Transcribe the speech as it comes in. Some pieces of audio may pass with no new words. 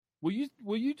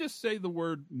Will you just say the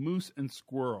word moose and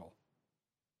squirrel?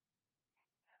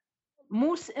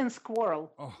 Moose and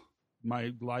squirrel. Oh,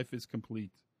 my life is complete.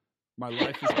 My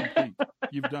life is complete.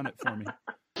 You've done it for me.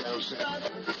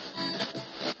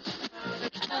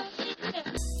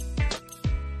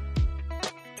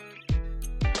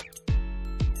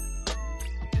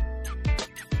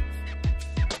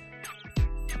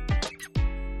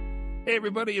 Hey,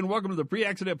 everybody, and welcome to the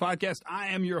Pre-Accident Podcast. I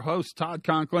am your host, Todd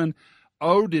Conklin.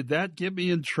 Oh, did that get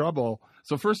me in trouble?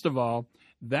 So first of all,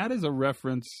 that is a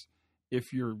reference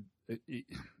if you're...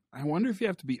 I wonder if you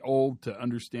have to be old to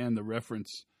understand the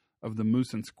reference of the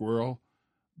moose and squirrel,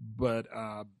 but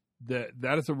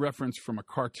that is a reference from a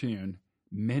cartoon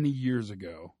many years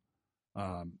ago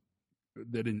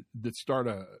that starred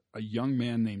a young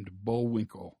man named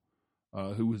Bullwinkle,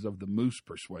 who was of the moose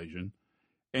persuasion,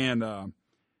 and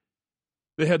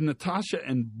they had Natasha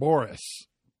and Boris,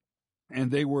 and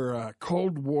they were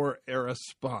Cold War era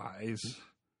spies.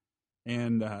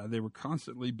 And they were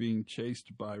constantly being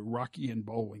chased by Rocky and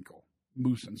Bullwinkle,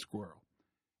 moose and squirrel.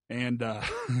 And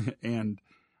and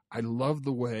I love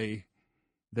the way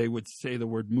they would say the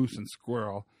word moose and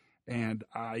squirrel. And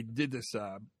I did this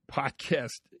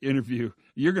podcast interview.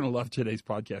 You're going to love today's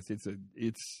podcast.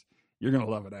 You're going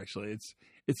to love it, actually.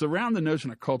 It's around the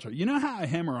notion of culture. You know how I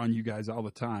hammer on you guys all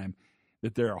the time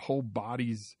that there are whole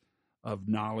bodies of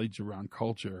knowledge around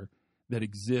culture that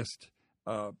exist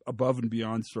above and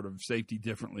beyond sort of safety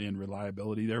differently and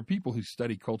reliability. There are people who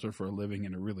study culture for a living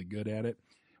and are really good at it.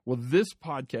 Well, this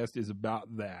podcast is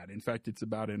about that. In fact, it's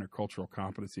about intercultural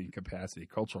competency and capacity,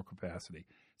 cultural capacity.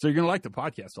 So you're going to like the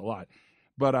podcast a lot.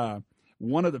 But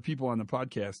one of the people on the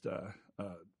podcast,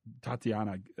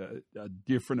 Tatiana, a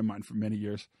dear friend of mine for many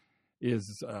years,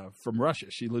 is from Russia.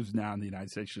 She lives now in the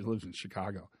United States. She lives in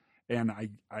Chicago. And I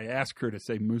asked her to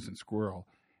say moose and squirrel.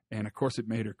 And, of course, it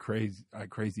made her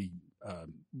crazy.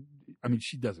 I mean,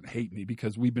 she doesn't hate me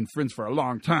because we've been friends for a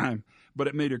long time, but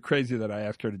it made her crazy that I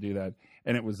asked her to do that.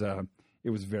 And it was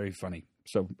very funny.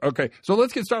 So, okay. So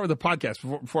let's get started with the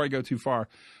podcast before I go too far.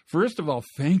 First of all,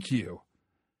 thank you.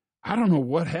 I don't know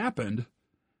what happened,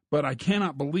 but I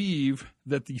cannot believe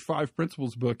that the 5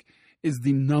 Principles book is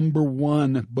the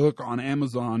 #1 book on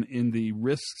Amazon in the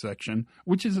risk section,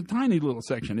 which is a tiny little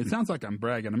section. It sounds like I'm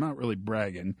bragging. I'm not really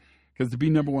bragging. Because to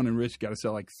be #1 in risk, you got to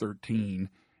sell like 13,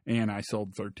 and I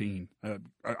sold 13.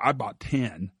 I bought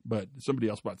 10, but somebody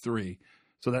else bought 3,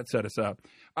 so that set us up.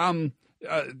 I'm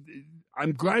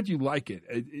glad you like it.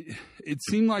 It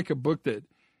seemed like a book that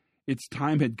its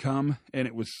time had come, and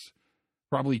it was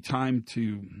probably time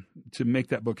to make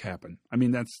that book happen. I mean,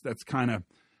 that's kind of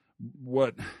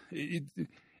what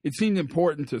it seemed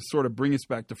important to sort of bring us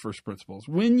back to first principles.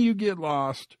 When you get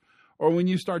lost, or when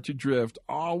you start to drift,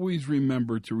 always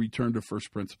remember to return to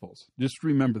first principles. Just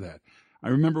remember that. I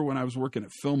remember when I was working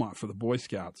at Philmont for the Boy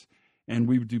Scouts, and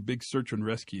we would do big search and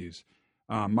rescues.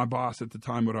 My boss at the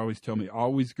time would always tell me,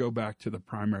 always go back to the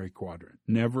primary quadrant.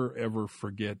 Never, ever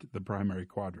forget the primary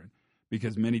quadrant.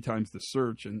 Because many times the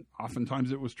search, and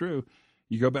oftentimes it was true,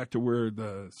 you go back to where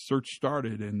the search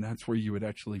started, and that's where you would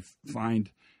actually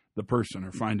find the person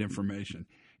or find information.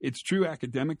 It's true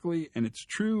academically, and it's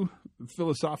true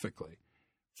philosophically.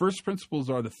 First principles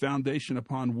are the foundation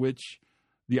upon which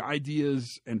the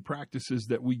ideas and practices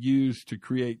that we use to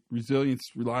create resilience,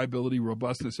 reliability,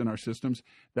 robustness in our systems,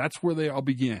 that's where they all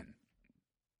begin.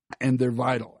 And they're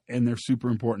vital, and they're super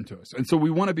important to us. And so we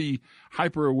want to be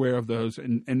hyper aware of those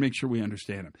and make sure we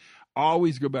understand them.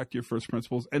 Always go back to your first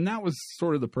principles. And that was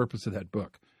sort of the purpose of that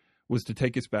book, was to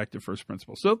take us back to first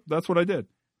principles. So that's what I did.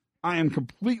 I am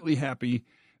completely happy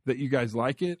that you guys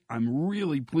like it. I'm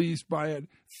really pleased by it.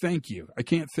 Thank you. I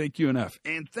can't thank you enough.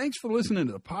 And thanks for listening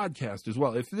to the podcast as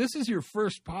well. If this is your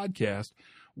first podcast,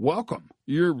 welcome.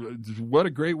 What a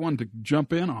great one to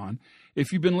jump in on.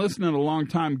 If you've been listening a long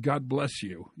time, God bless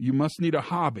you. You must need a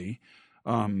hobby.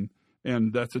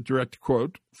 And that's a direct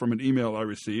quote from an email I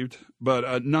received.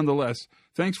 But nonetheless,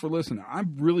 thanks for listening.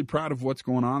 I'm really proud of what's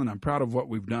going on, and I'm proud of what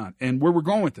we've done and where we're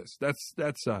going with this.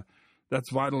 That's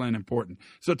vital and important.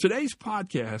 So today's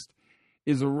podcast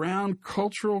is around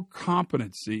cultural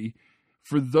competency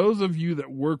for those of you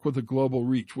that work with a global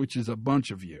reach, which is a bunch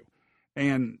of you.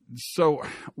 And so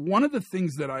one of the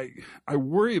things that I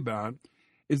worry about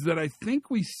is that I think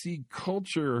we see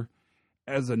culture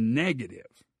as a negative.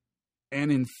 And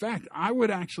in fact, I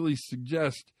would actually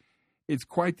suggest it's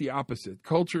quite the opposite.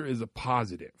 Culture is a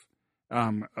positive.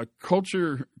 A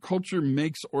culture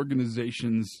makes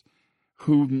organizations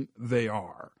whom they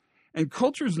are. And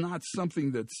culture is not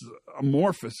something that's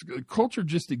amorphous. Culture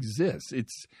just exists.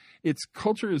 It's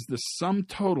culture is the sum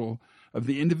total of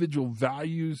the individual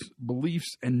values,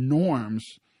 beliefs, and norms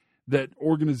that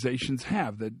organizations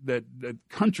have, that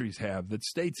countries have, that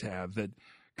states have, that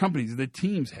companies, that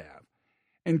teams have.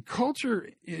 And culture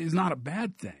is not a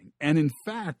bad thing. And in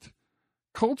fact,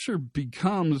 culture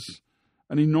becomes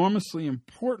an enormously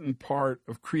important part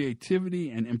of creativity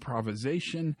and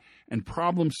improvisation and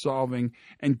problem solving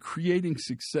and creating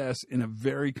success in a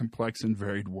very complex and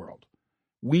varied world.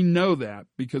 We know that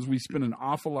because we spend an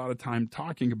awful lot of time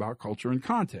talking about culture and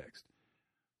context.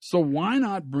 So why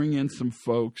not bring in some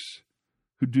folks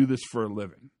who do this for a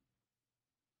living?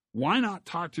 Why not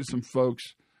talk to some folks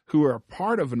who are a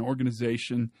part of an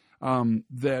organization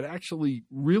that actually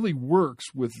really works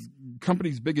with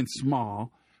companies big and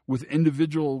small, with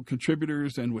individual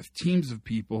contributors and with teams of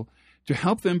people to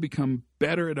help them become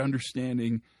better at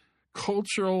understanding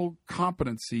cultural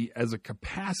competency as a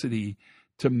capacity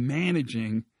to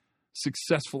managing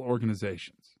successful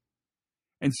organizations.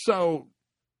 And so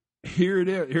here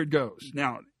it goes.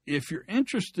 Now, if you're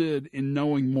interested in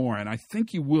knowing more, and I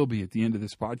think you will be at the end of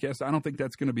this podcast, I don't think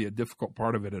that's going to be a difficult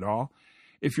part of it at all.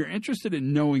 If you're interested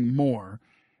in knowing more,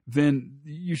 then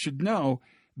you should know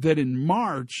that in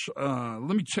March,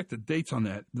 let me check the dates on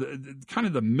that, kind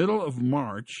of the middle of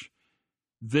March,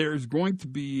 there's going to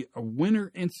be a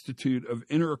Winter Institute of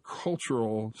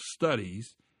Intercultural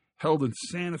Studies held in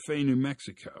Santa Fe, New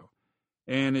Mexico.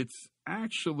 And it's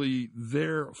actually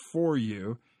there for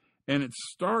you. And it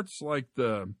starts like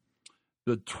the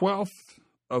 12th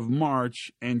of March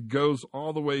and goes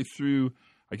all the way through,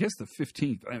 I guess, the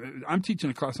 15th. I'm teaching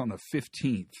a class on the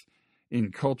 15th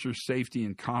in culture, safety,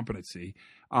 and competency.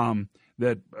 I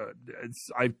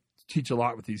teach a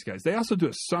lot with these guys. They also do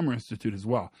a summer institute as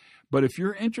well. But if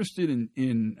you're interested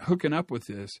in hooking up with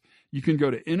this, you can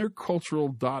go to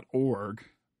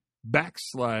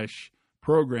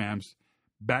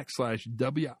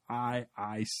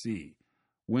intercultural.org/programs/WIIC,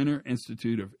 Winter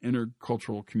Institute of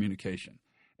Intercultural Communication,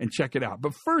 and check it out.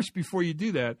 But first, before you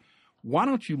do that, why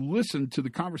don't you listen to the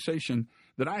conversation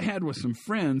that I had with some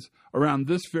friends around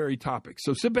this very topic?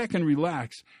 So sit back and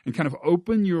relax and kind of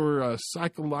open your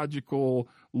psychological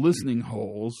listening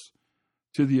holes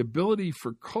to the ability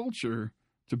for culture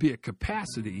to be a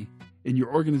capacity in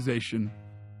your organization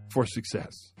for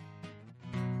success.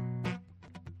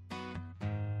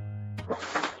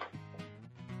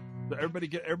 So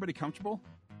everybody comfortable?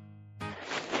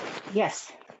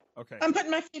 Yes. Okay. I'm putting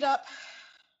my feet up.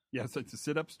 Yes, it's to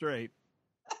sit up straight.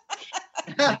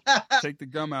 Take the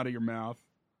gum out of your mouth.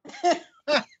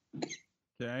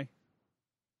 Okay.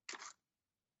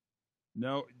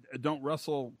 No, don't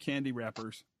rustle candy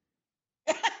wrappers.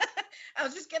 I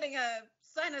was just getting a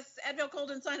sinus, Advil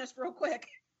cold and sinus real quick.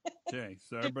 Okay,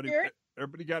 so everybody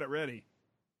got it ready.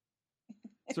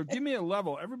 So give me a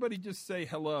level. Everybody just say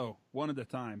hello one at a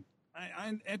time.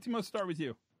 Antimo, start with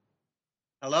you.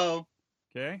 Hello.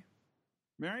 Okay.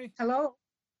 Mary? Hello.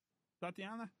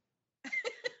 Tatiana?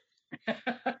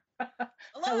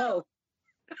 Hello.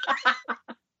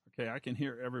 Okay, I can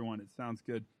hear everyone. It sounds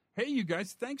good. Hey, you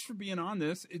guys, thanks for being on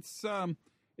this. It's a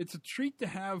treat to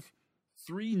have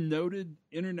three noted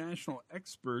international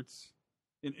experts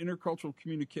in intercultural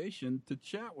communication to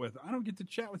chat with. I don't get to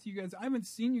chat with you guys. I haven't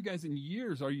seen you guys in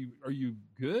years. Are you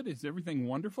good? Is everything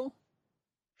wonderful?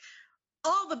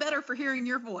 All the better for hearing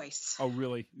your voice. Oh,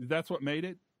 really? That's what made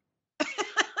it?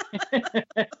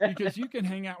 Because you can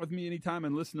hang out with me anytime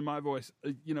and listen to my voice.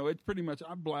 It's pretty much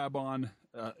I blab on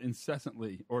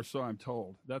incessantly, or so I'm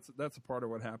told. That's a part of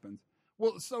what happens.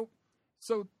 Well, so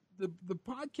the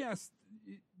podcast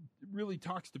really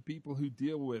talks to people who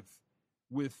deal with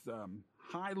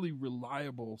highly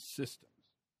reliable systems,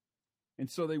 and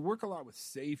so they work a lot with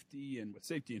safety and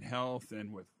health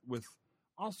and with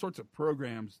all sorts of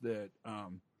programs that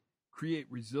create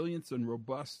resilience and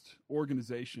robust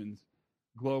organizations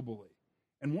globally.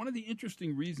 And one of the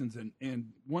interesting reasons and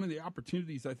one of the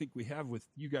opportunities I think we have with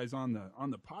you guys on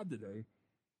the pod today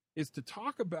is to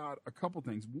talk about a couple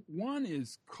things. One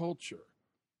is culture.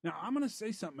 Now I'm going to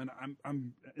say something,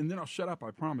 and then I'll shut up,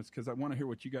 I promise, because I want to hear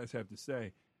what you guys have to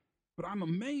say. But I'm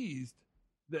amazed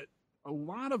that a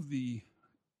lot of the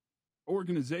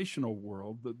organizational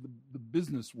world, the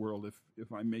business world,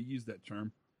 if I may use that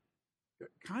term,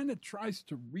 kind of tries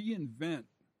to reinvent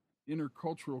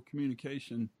intercultural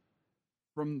communication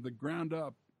from the ground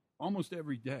up almost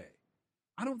every day.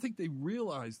 I don't think they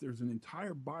realize there's an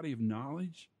entire body of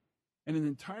knowledge and an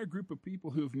entire group of people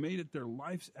who have made it their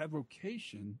life's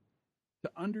avocation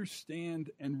to understand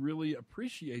and really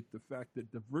appreciate the fact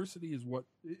that diversity is what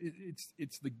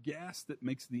it's the gas that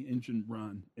makes the engine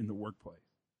run in the workplace.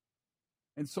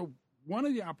 And so one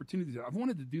of the opportunities, I've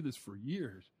wanted to do this for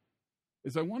years,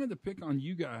 is I wanted to pick on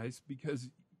you guys because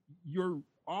you're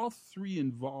all three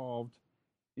involved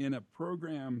in a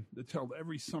program that's held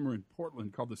every summer in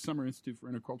Portland called the Summer Institute for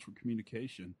Intercultural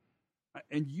Communication.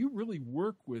 And you really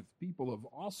work with people of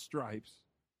all stripes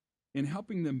in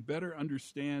helping them better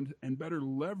understand and better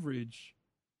leverage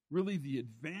really the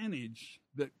advantage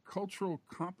that cultural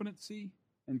competency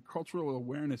and cultural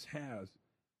awareness has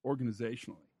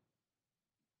organizationally.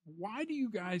 Why do you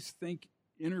guys think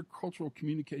intercultural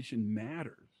communication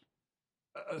matters,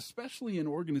 especially in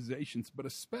organizations, but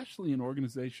especially in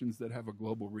organizations that have a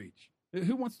global reach?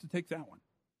 Who wants to take that one?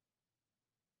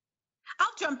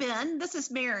 I'll jump in. This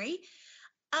is Mary.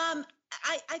 I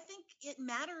think it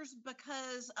matters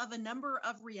because of a number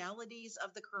of realities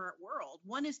of the current world.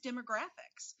 One is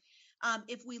demographics.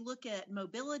 If we look at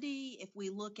mobility, if we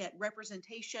look at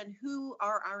representation, who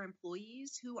are our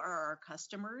employees, who are our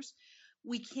customers,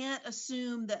 we can't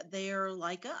assume that they're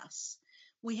like us.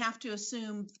 We have to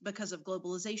assume, because of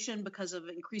globalization, because of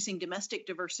increasing domestic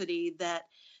diversity, that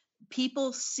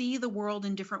people see the world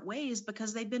in different ways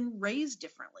because they've been raised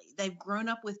differently. They've grown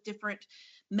up with different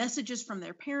messages from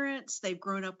their parents. They've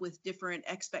grown up with different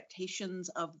expectations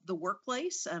of the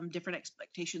workplace, different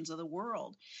expectations of the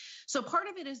world. So part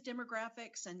of it is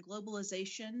demographics and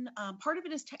globalization. Part of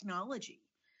it is technology.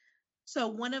 So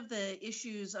one of the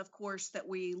issues, of course, that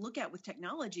we look at with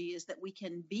technology is that we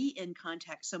can be in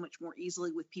contact so much more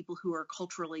easily with people who are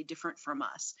culturally different from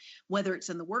us, whether it's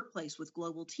in the workplace with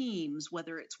global teams,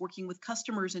 whether it's working with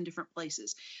customers in different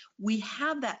places. We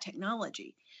have that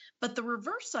technology. But the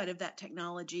reverse side of that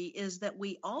technology is that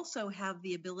we also have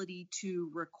the ability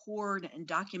to record and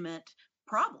document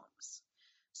problems.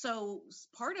 So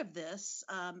part of this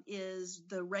is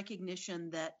the recognition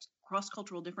that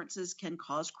cross-cultural differences can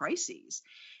cause crises.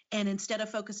 And instead of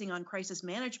focusing on crisis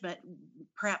management,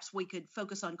 perhaps we could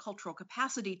focus on cultural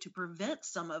capacity to prevent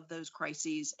some of those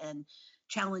crises and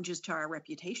challenges to our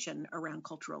reputation around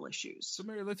cultural issues. So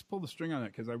Mary, let's pull the string on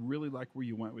that, because I really like where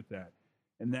you went with that.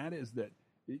 And that is that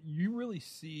you really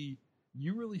see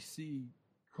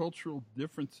cultural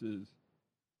differences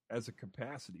as a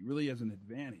capacity, really as an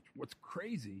advantage. What's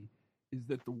crazy is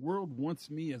that the world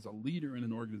wants me as a leader in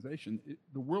an organization.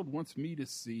 The world wants me to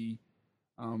see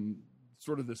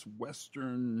sort of this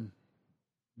Western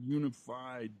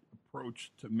unified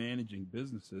approach to managing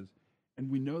businesses, and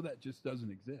we know that just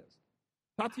doesn't exist.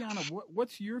 Tatiana,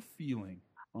 what's your feeling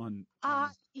on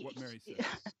what Mary said?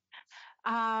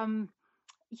 As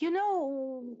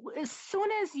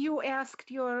soon as you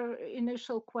asked your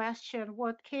initial question,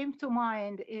 what came to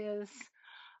mind is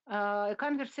a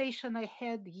conversation I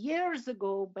had years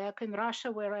ago back in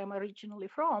Russia, where I'm originally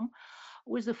from,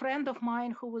 with a friend of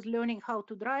mine who was learning how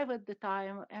to drive at the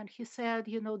time. And he said,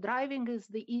 driving is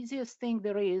the easiest thing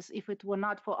there is if it were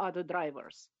not for other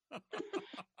drivers.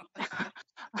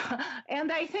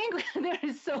 And I think there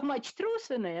is so much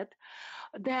truth in it,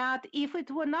 that if it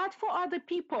were not for other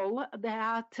people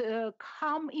that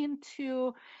come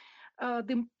into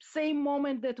the same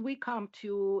moment that we come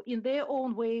to in their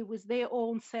own way, with their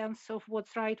own sense of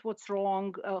what's right, what's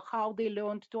wrong, how they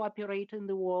learned to operate in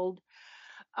the world,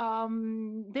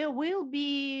 there will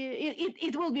be,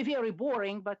 it will be very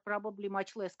boring, but probably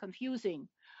much less confusing.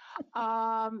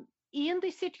 In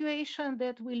the situation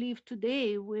that we live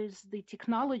today, with the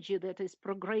technology that is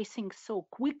progressing so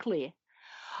quickly,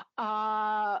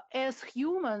 as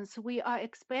humans, we are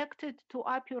expected to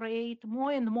operate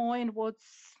more and more in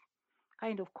what's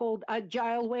kind of called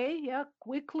agile way,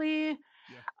 quickly,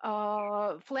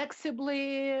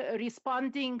 flexibly,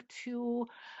 responding to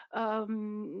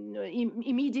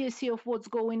immediacy of what's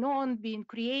going on, being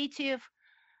creative.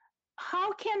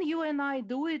 How can you and I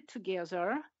do it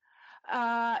together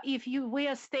if we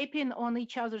are stepping on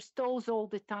each other's toes all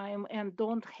the time and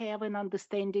don't have an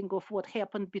understanding of what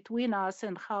happened between us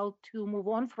and how to move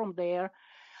on from there?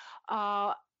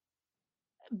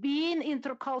 Being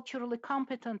interculturally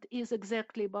competent is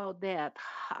exactly about that,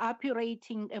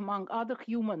 operating among other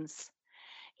humans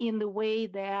in the way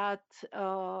that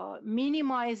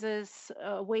minimizes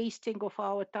wasting of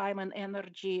our time and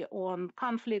energy on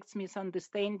conflicts,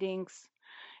 misunderstandings,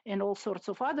 and all sorts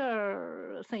of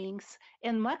other things,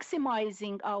 and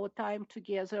maximizing our time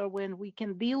together when we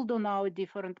can build on our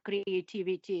different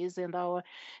creativities and our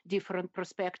different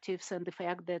perspectives, and the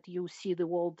fact that you see the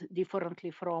world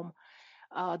differently from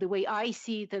the way I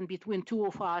see it, and between two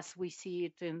of us, we see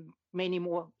it in many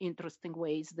more interesting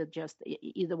ways than just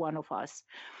either one of us.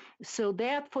 So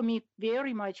that, for me,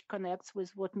 very much connects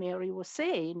with what Mary was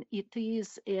saying. It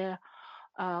is a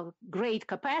great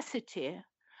capacity,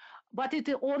 but it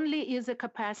only is a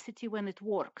capacity when it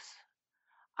works.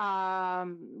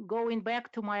 Going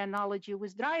back to my analogy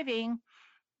with driving,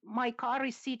 my car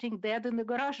is sitting dead in the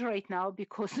garage right now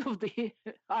because of the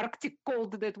Arctic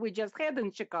cold that we just had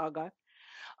in Chicago.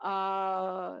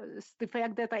 The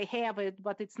fact that I have it,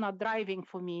 but it's not driving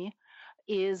for me,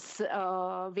 is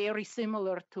very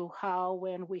similar to how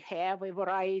when we have a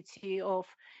variety of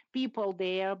people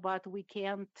there, but we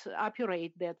can't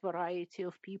operate that variety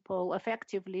of people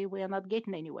effectively, we're not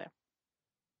getting anywhere.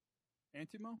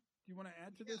 Antimo, do you want to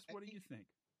add to this? What do you think?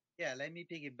 Yeah, let me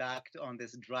piggyback on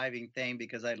this driving thing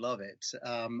because I love it.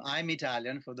 I'm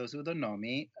Italian, for those who don't know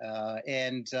me.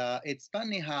 And it's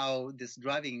funny how this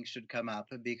driving should come up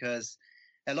because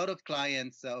a lot of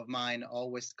clients of mine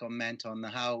always comment on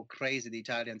how crazy the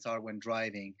Italians are when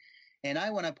driving. And I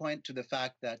want to point to the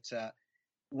fact that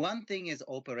one thing is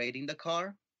operating the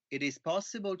car. It is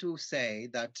possible to say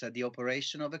that the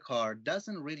operation of a car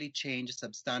doesn't really change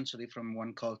substantially from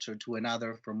one culture to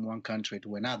another, from one country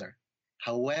to another.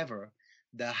 However,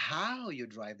 the how you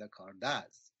drive the car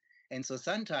does. And so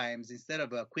sometimes instead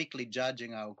of quickly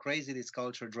judging how crazy this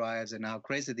culture drives and how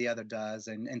crazy the other does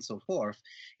and so forth,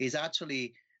 is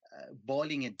actually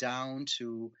boiling it down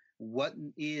to what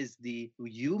is the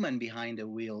human behind the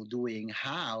wheel doing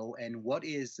how, and what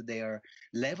is their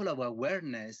level of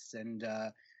awareness and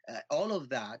all of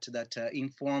that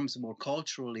informs more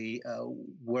culturally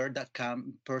where that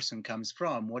person comes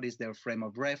from, what is their frame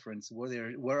of reference,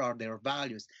 where are their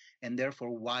values, and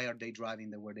therefore why are they driving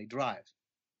the way they drive.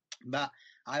 But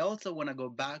I also want to go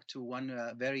back to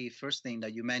one very first thing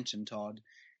that you mentioned, Todd,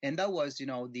 and that was,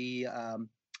 the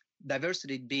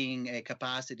diversity being a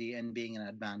capacity and being an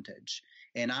advantage.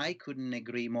 And I couldn't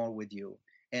agree more with you.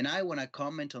 And I want to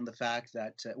comment on the fact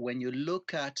that when you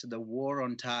look at the war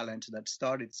on talent that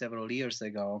started several years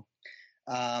ago,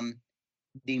 the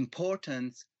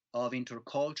importance of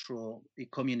intercultural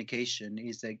communication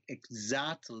is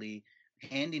exactly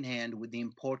hand in hand with the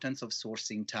importance of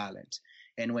sourcing talent.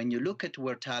 And when you look at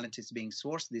where talent is being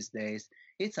sourced these days,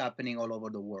 it's happening all over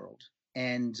the world.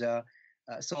 And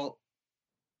so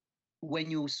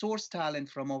when you source talent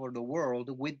from over the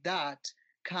world, with that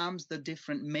comes the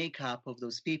different makeup of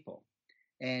those people.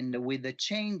 And with the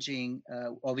changing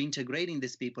of integrating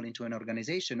these people into an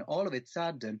organization, all of a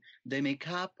sudden, the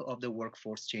makeup of the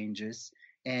workforce changes,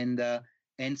 and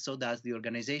so does the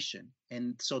organization.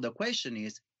 And so the question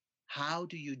is, how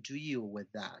do you deal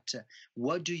with that?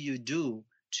 What do you do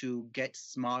to get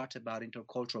smart about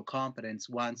intercultural competence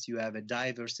once you have a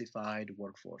diversified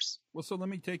workforce? Well, so let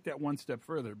me take that one step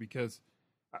further, because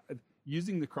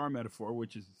using the car metaphor,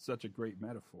 which is such a great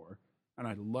metaphor, and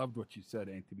I loved what you said,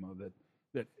 Antimo,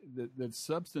 that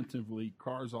substantively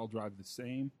cars all drive the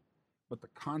same, but the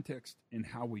context in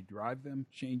how we drive them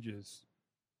changes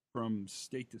from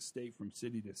state to state, from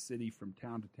city to city, from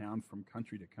town to town, from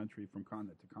country to country, from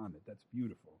continent to continent. That's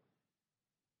beautiful.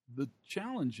 The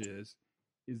challenge is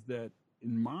that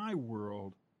in my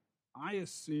world, I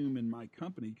assume in my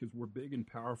company, because we're big and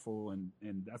powerful and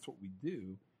that's what we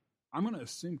do, I'm going to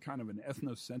assume kind of an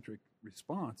ethnocentric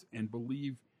response and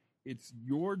believe it's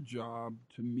your job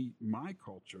to meet my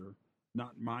culture,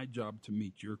 not my job to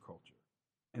meet your culture.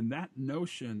 And that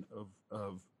notion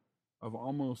of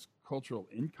almost cultural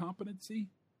incompetency,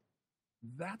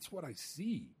 that's what I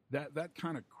see. That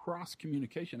kind of cross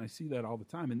communication, I see that all the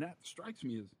time, and that strikes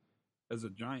me as a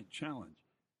giant challenge.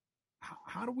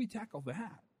 How do we tackle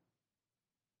that?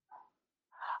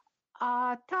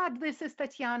 Todd, this is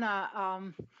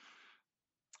Tatiana.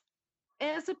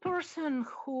 As a person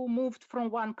who moved from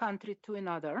one country to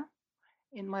another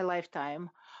in my lifetime,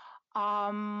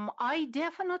 I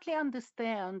definitely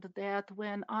understand that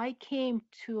when I came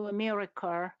to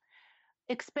America,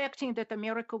 expecting that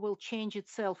America will change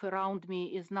itself around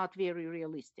me is not very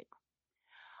realistic.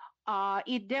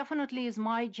 It definitely is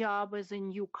my job as a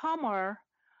newcomer.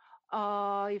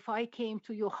 If I came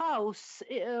to your house,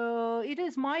 it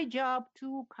is my job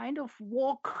to kind of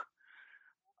walk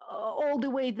all the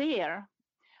way there.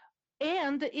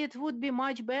 And it would be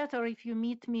much better if you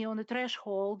meet me on the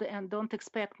threshold and don't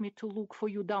expect me to look for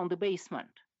you down the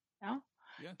basement. Yeah?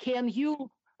 Yeah. Can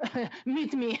you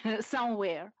meet me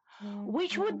somewhere? Mm-hmm.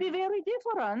 Which would be very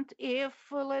different if,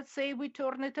 let's say, we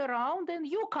turn it around and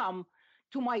you come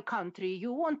to my country.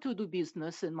 You want to do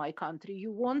business in my country.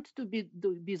 You want to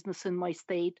do business in my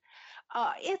state.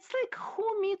 It's like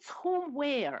who meets whom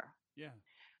where. Yeah.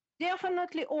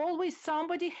 Definitely always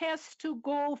somebody has to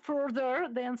go further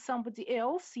than somebody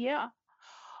else. Yeah.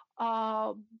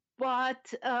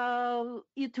 But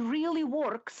it really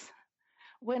works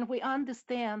when we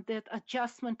understand that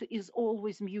adjustment is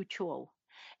always mutual.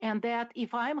 And that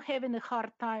if I'm having a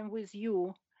hard time with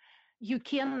you, you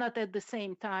cannot at the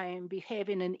same time be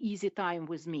having an easy time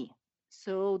with me.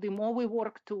 So the more we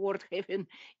work toward having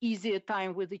easier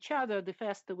time with each other, the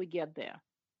faster we get there.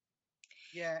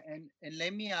 Yeah, and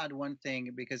let me add one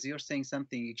thing because you're saying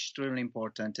something extremely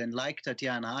important. And like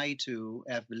Tatiana, I too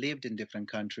have lived in different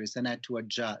countries and had to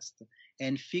adjust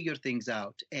and figure things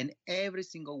out. And every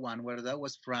single one, whether that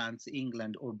was France,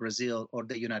 England, or Brazil, or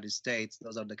the United States,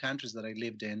 those are the countries that I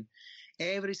lived in,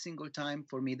 every single time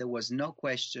for me, there was no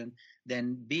question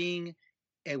than being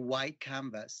a white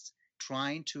canvas,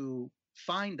 trying to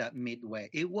find that midway.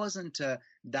 It wasn't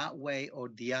that way or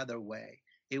the other way.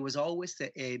 It was always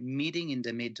a meeting in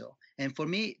the middle. And for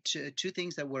me, two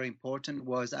things that were important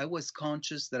was I was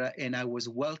conscious that I was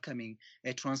welcoming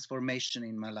a transformation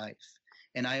in my life.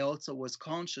 And I also was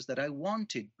conscious that I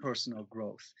wanted personal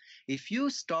growth. If you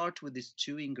start with these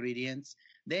two ingredients,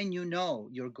 then you know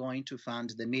you're going to find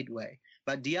the midway.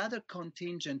 But the other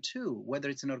contingent too, whether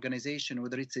it's an organization,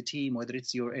 whether it's a team, whether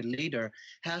it's you're a leader,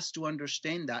 has to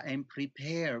understand that and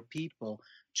prepare people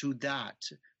to that,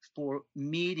 for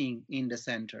meeting in the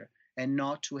center and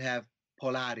not to have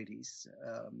polarities,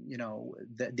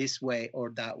 this way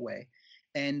or that way.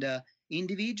 And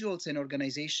individuals and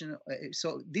organization.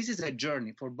 So this is a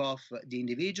journey for both the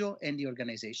individual and the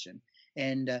organization.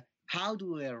 And how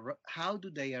do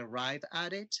they arrive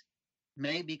at it?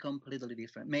 May be completely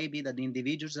different. Maybe that the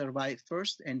individuals arrive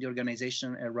first and the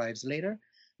organization arrives later.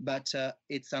 But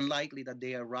it's unlikely that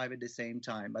they arrive at the same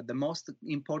time. But the most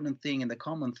important thing and the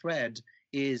common thread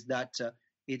is that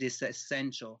it is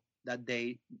essential that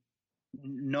they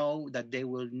know that they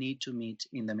will need to meet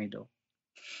in the middle.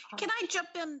 Can I jump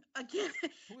in again?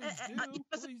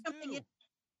 Please do.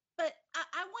 But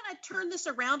I want to turn this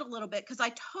around a little bit because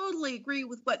I totally agree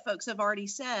with what folks have already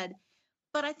said.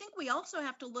 But I think we also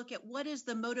have to look at what is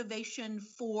the motivation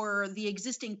for the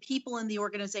existing people in the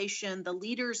organization, the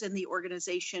leaders in the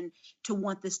organization to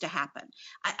want this to happen.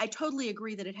 I totally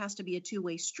agree that it has to be a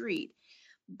two-way street.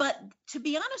 But to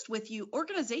be honest with you,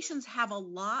 organizations have a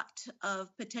lot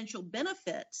of potential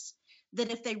benefits that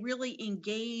if they really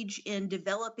engage in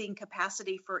developing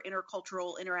capacity for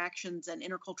intercultural interactions and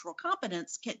intercultural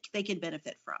competence, they can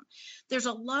benefit from. There's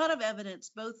a lot of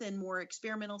evidence, both in more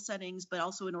experimental settings, but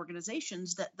also in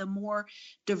organizations, that the more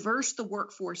diverse the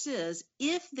workforce is,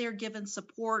 if they're given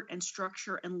support and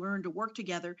structure and learn to work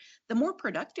together, the more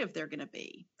productive they're going to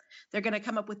be. They're going to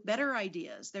come up with better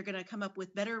ideas. They're going to come up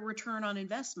with better return on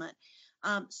investment.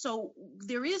 So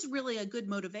there is really a good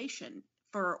motivation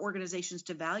for organizations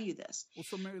to value this. Well,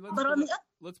 so Mary,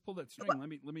 let's pull that string.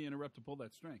 Let me interrupt to pull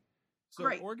that string. So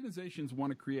Great. Organizations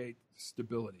want to create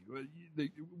stability.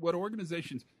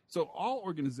 All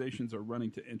organizations are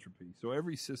running to entropy. So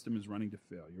every system is running to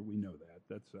failure. We know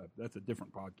that. That's a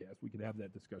different podcast. We could have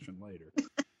that discussion later.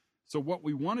 So what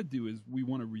we want to do is we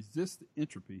want to resist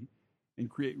entropy and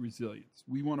create resilience.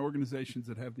 We want organizations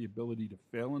that have the ability to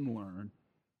fail and learn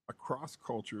across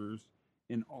cultures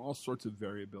in all sorts of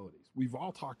variabilities. We've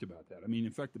all talked about that. I mean,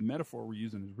 in fact, the metaphor we're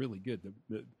using is really good.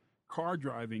 The car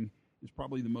driving is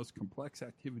probably the most complex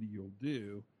activity you'll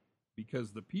do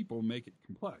because the people make it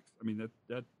complex. I mean,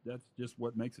 that's just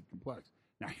what makes it complex.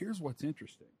 Now, here's what's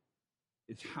interesting.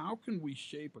 Is how can we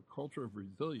shape a culture of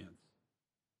resilience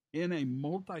in a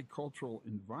multicultural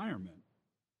environment,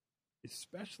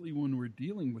 especially when we're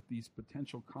dealing with these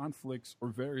potential conflicts or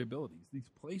variabilities, these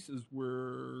places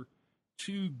where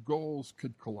two goals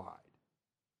could collide?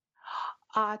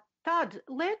 Todd,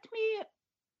 let me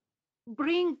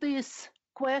bring this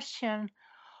question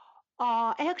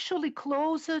actually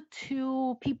closer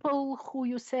to people who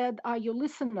you said are your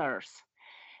listeners.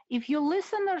 If your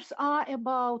listeners are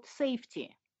about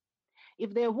safety,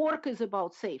 if their work is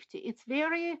about safety, it's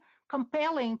very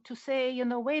compelling to say,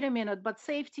 wait a minute, but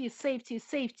safety is safety is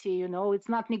safety, it's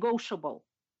not negotiable.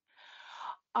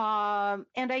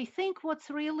 And I think what's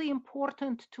really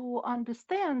important to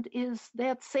understand is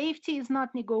that safety is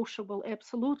not negotiable,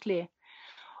 absolutely.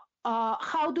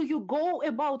 How do you go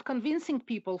about convincing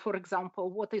people, for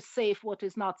example, what is safe, what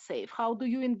is not safe? How do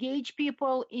you engage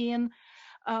people in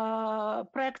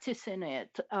practicing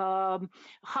it?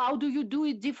 How do you do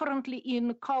it differently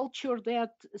in culture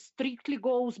that strictly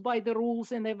goes by the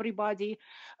rules and everybody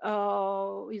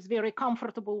is very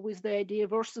comfortable with the idea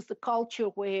versus the culture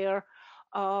where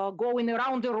going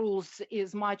around the rules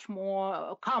is much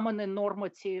more common and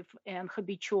normative and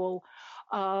habitual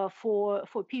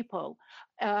for people.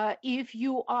 If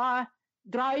you are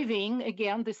driving,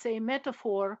 again, the same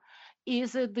metaphor,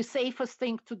 is it the safest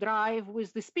thing to drive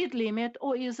with the speed limit,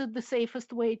 or is it the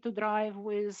safest way to drive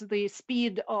with the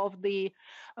speed of the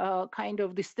kind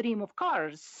of the stream of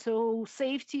cars? So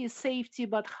safety is safety,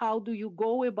 but how do you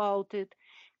go about it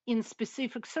in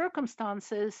specific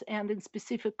circumstances and in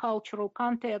specific cultural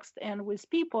context and with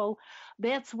people,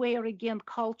 that's where, again,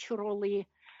 culturally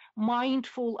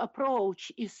mindful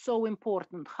approach is so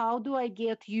important. How do I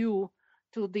get you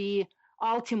to the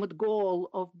ultimate goal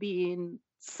of being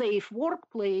safe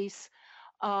workplace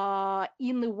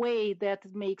in a way that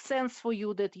makes sense for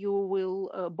you, that you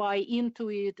will buy into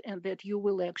it, and that you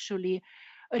will actually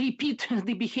repeat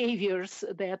the behaviors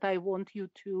that I want you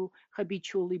to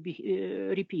habitually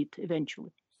repeat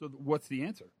eventually. So what's the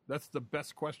answer? That's the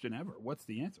best question ever. What's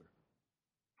the answer?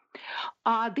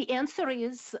 The answer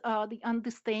is the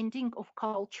understanding of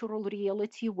cultural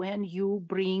reality when you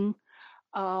bring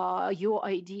your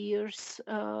ideas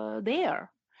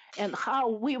there. And how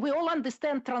we all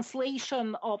understand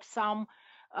translation of some,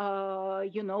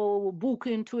 book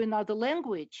into another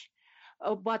language.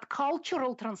 But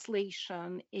cultural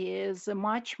translation is a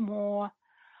much more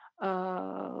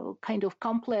kind of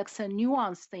complex and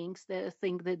nuanced things. The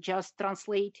thing that just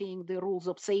translating the rules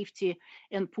of safety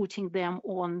and putting them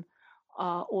on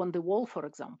the wall, for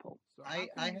example. So how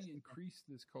can we increase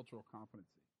this cultural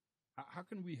competency? How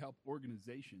can we help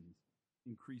organizations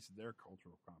increase their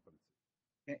cultural competency?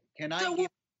 Can I give?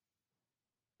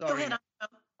 Sorry, go ahead.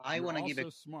 I want to give it. So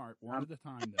smart, one at a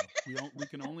time, though. We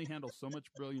can only handle so much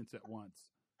brilliance at once.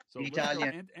 So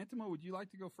Italian. Antimo, would you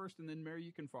like to go first, and then Mary,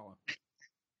 you can follow.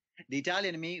 The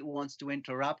Italian me wants to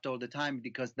interrupt all the time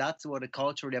because that's what a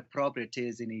culturally appropriate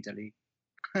is in Italy.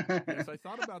 Yes, I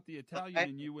thought about the Italian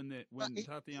in you when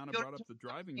Tatiana brought up the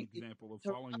driving example of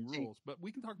following rules, but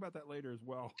we can talk about that later as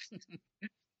well.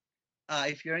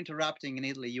 If you're interrupting in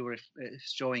Italy, you were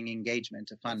showing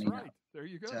engagement. Funny That's right. There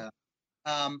you go.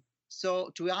 So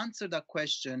to answer that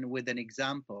question with an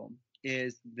example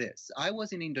is this. I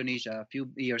was in Indonesia a few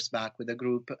years back with a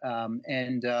group,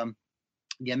 and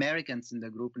the Americans in the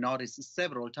group noticed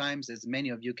several times, as many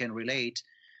of you can relate,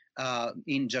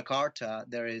 in Jakarta,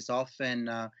 there is often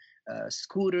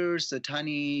scooters,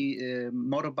 tiny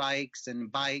motorbikes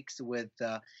and bikes with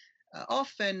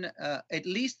often at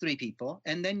least 3 people.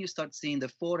 And then you start seeing the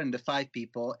 4 and the 5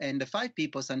 people. And the 5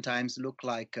 people sometimes look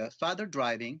like a father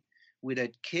driving with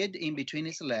a kid in between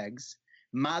his legs,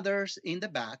 mother's in the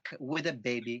back with a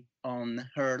baby on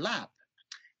her lap.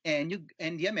 And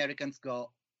the Americans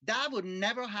go, that would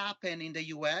never happen in the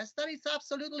US. That is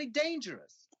absolutely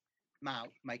dangerous. Now,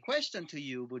 my question to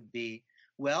you would be,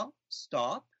 well,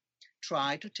 stop,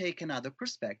 try to take another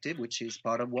perspective, which is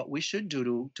part of what we should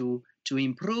do to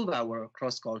improve our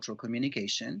cross-cultural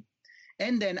communication,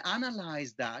 and then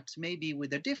analyze that maybe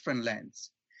with a different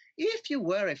lens. If you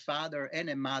were a father and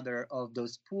a mother of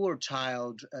those poor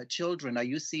children that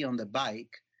you see on the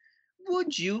bike,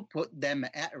 would you put them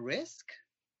at risk?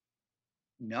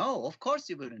 No, of course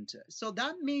you wouldn't. So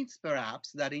that means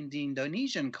perhaps that in the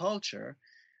Indonesian culture,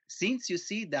 since you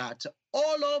see that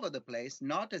all over the place,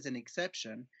 not as an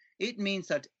exception, it means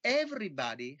that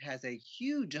everybody has a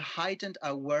huge heightened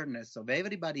awareness of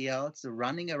everybody else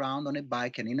running around on a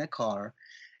bike and in a car.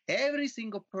 Every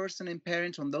single person and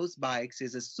parent on those bikes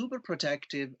is super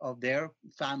protective of their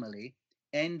family,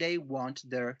 and they want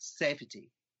their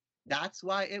safety. That's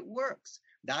why it works.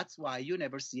 That's why you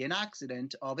never see an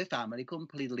accident of a family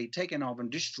completely taken off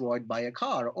and destroyed by a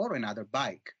car or another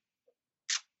bike.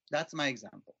 That's my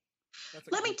example.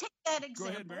 Let me take that example.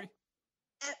 Go ahead, Mary.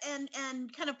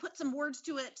 And kind of put some words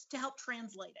to it to help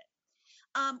translate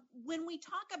it. When we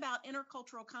talk about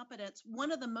intercultural competence,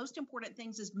 one of the most important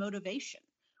things is motivation,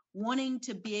 wanting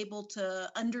to be able to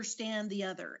understand the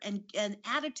other, and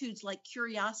attitudes like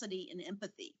curiosity and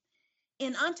empathy.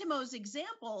 In Antimo's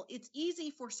example, it's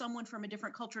easy for someone from a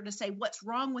different culture to say, what's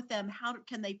wrong with them? How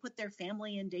can they put their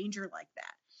family in danger like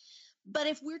that? But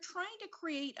if we're trying to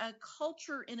create a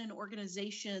culture in an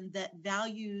organization that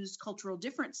values cultural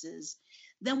differences,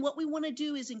 then what we want to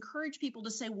do is encourage people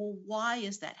to say, well, why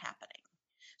is that happening?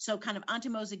 So kind of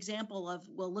Antimo's example of,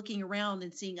 well, looking around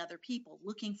and seeing other people,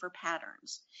 looking for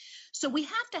patterns. So we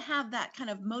have to have that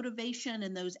kind of motivation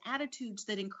and those attitudes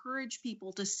that encourage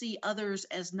people to see others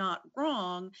as not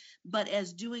wrong, but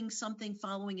as doing something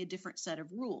following a different set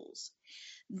of rules.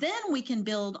 Then we can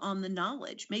build on the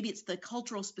knowledge. Maybe it's the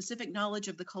cultural specific knowledge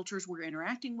of the cultures we're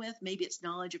interacting with. Maybe it's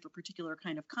knowledge of a particular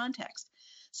kind of context.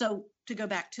 So to go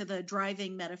back to the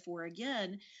driving metaphor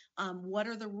again, what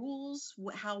are the rules?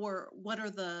 What are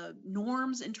the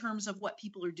norms in terms of what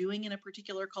people are doing in a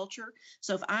particular culture?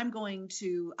 So if I'm going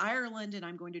to Ireland and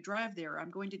I'm going to drive there,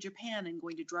 I'm going to Japan and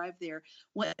going to drive there,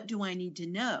 what do I need to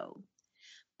know?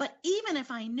 But even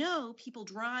if I know people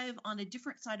drive on a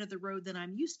different side of the road than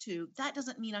I'm used to, that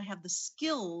doesn't mean I have the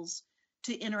skills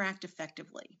to interact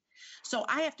effectively. So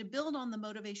I have to build on the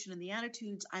motivation and the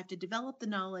attitudes. I have to develop the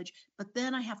knowledge, but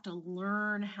then I have to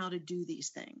learn how to do these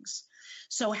things.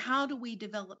 So how do we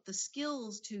develop the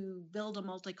skills to build a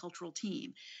multicultural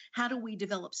team? How do we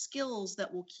develop skills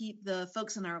that will keep the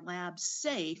folks in our labs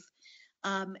safe?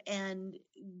 And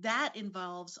that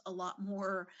involves a lot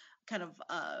more kind of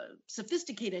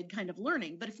sophisticated kind of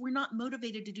learning. But if we're not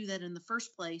motivated to do that in the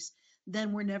first place,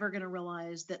 then we're never going to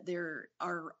realize that there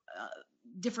are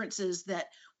differences, that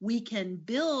we can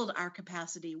build our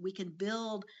capacity, we can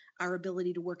build our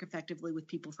ability to work effectively with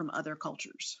people from other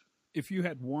cultures. If you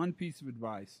had one piece of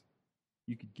advice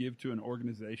you could give to an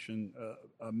organization,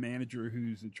 a manager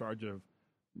who's in charge of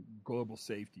global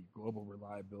safety, global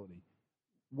reliability,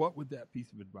 what would that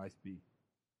piece of advice be?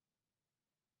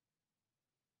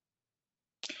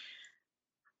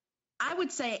 I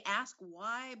would say ask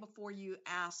why before you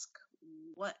ask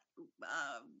what,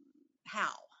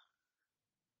 how.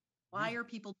 Why are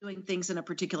people doing things in a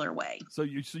particular way? So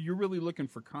you're really looking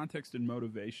for context and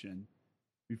motivation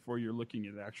before you're looking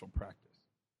at actual practice.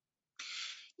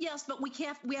 Yes, but we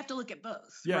have to look at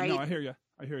both. Yeah, right? No, I hear you.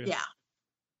 Yeah.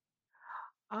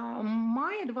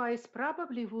 My advice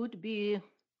probably would be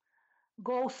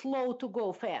go slow to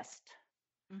go fast.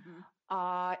 Mm-hmm.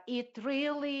 It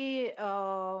really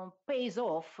pays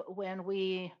off when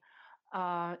we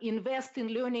invest in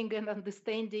learning and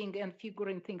understanding and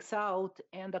figuring things out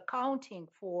and accounting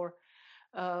for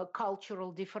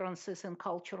cultural differences and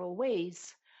cultural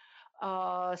ways.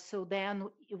 So then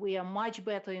we are much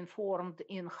better informed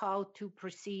in how to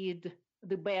proceed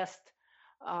the best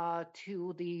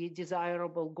to the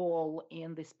desirable goal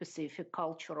in the specific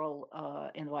cultural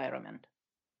environment.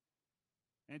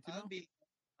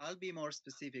 I'll be more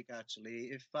specific, actually.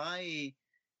 If I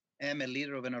am a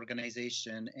leader of an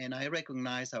organization and I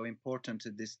recognize how important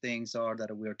these things are that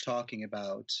we're talking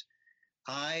about,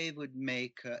 I would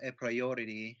make a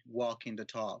priority walking the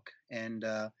talk. And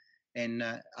I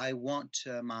want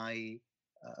my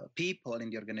people in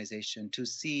the organization to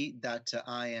see that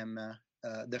I am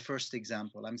the first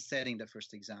example. I'm setting the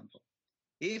first example.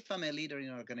 If I'm a leader in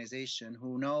an organization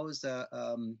who knows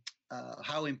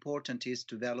how important it is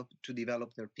to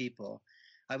develop their people,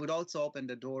 I would also open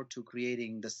the door to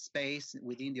creating the space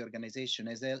within the organization,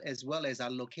 as well as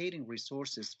allocating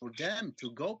resources for them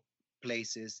to go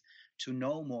places to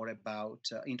know more about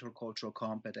intercultural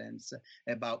competence,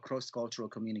 about cross-cultural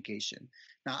communication.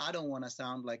 Now, I don't want to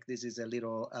sound like this is a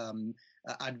little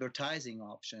advertising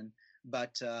option,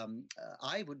 but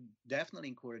I would definitely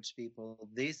encourage people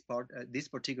this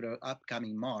particular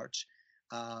upcoming March,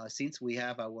 since we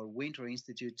have our Winter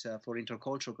Institute for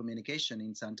Intercultural Communication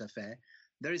in Santa Fe.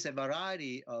 There is a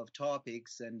variety of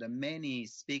topics and many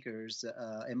speakers,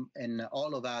 and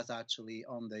all of us actually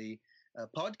on the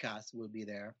podcast will be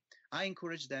there. I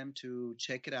encourage them to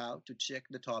check it out, to check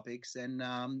the topics, and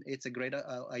it's a great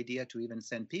idea to even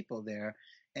send people there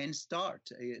and start.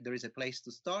 There is a place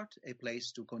to start, a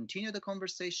place to continue the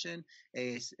conversation,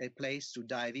 a place to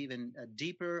dive even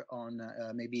deeper on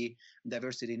maybe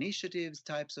diversity initiatives,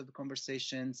 types of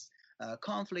conversations,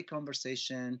 conflict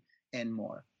conversation, and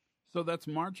more. So that's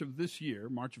March of this year,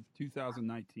 March of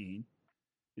 2019.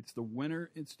 It's the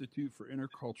Winter Institute for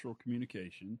Intercultural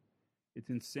Communication. It's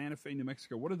in Santa Fe, New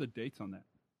Mexico. What are the dates on that?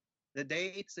 The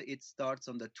dates, it starts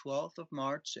on the 12th of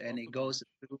March, and it goes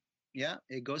through,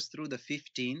 it goes through the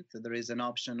 15th. There is an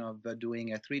option of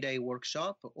doing a 3-day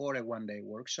workshop or a 1-day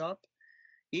workshop.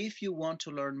 If you want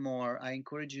to learn more, I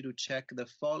encourage you to check the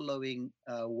following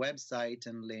website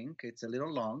and link. It's a little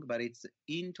long, but it's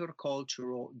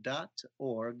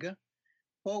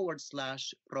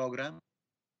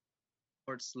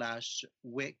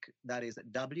intercultural.org/program/WIC. That is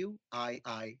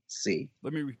WIIC.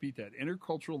 Let me repeat that.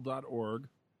 Intercultural.org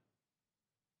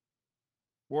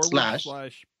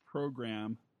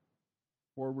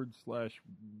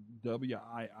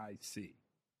 /program/WIIC.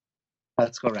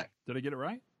 That's correct. Did I get it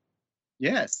right?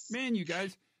 Yes. Man, you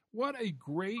guys, what a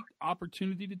great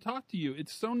opportunity to talk to you.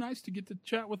 It's so nice to get to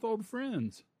chat with old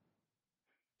friends.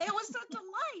 It was a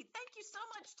delight. Thank you so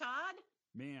much, Todd.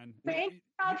 Man. Thank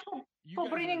you for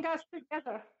bringing us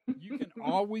together. You can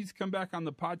always come back on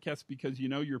the podcast because you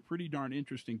know you're pretty darn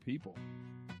interesting people.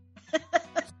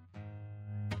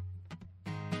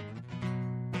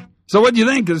 So what do you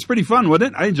think? It's pretty fun,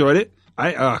 wasn't it? I enjoyed it.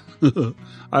 I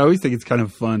always think it's kind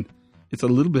of fun. It's a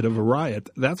little bit of a riot.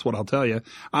 That's what I'll tell you.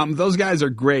 Those guys are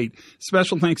great.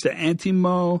 Special thanks to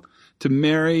Antimo, to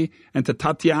Mary, and to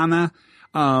Tatiana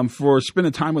for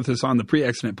spending time with us on the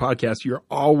Pre-Accident Podcast. You're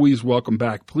always welcome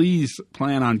back. Please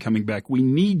plan on coming back. We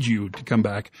need you to come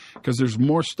back because there's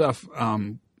more stuff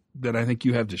that I think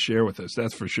you have to share with us.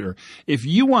 That's for sure. If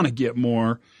you want to get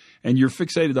more and you're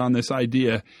fixated on this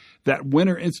idea that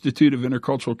Winter Institute of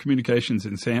Intercultural Communications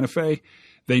in Santa Fe,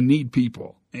 they need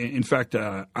people. In fact,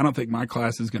 I don't think my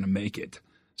class is going to make it.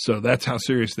 So that's how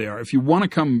serious they are. If you want to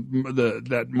come,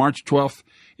 that March 12th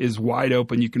is wide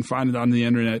open. You can find it on the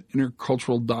internet,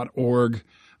 intercultural.org,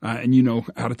 and you know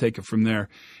how to take it from there.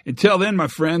 Until then, my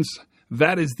friends,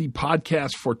 that is the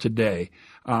podcast for today.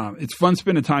 It's fun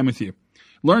spending time with you.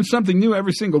 Learn something new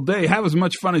every single day. Have as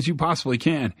much fun as you possibly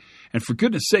can. And for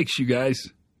goodness sakes, you guys,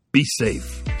 be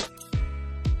safe.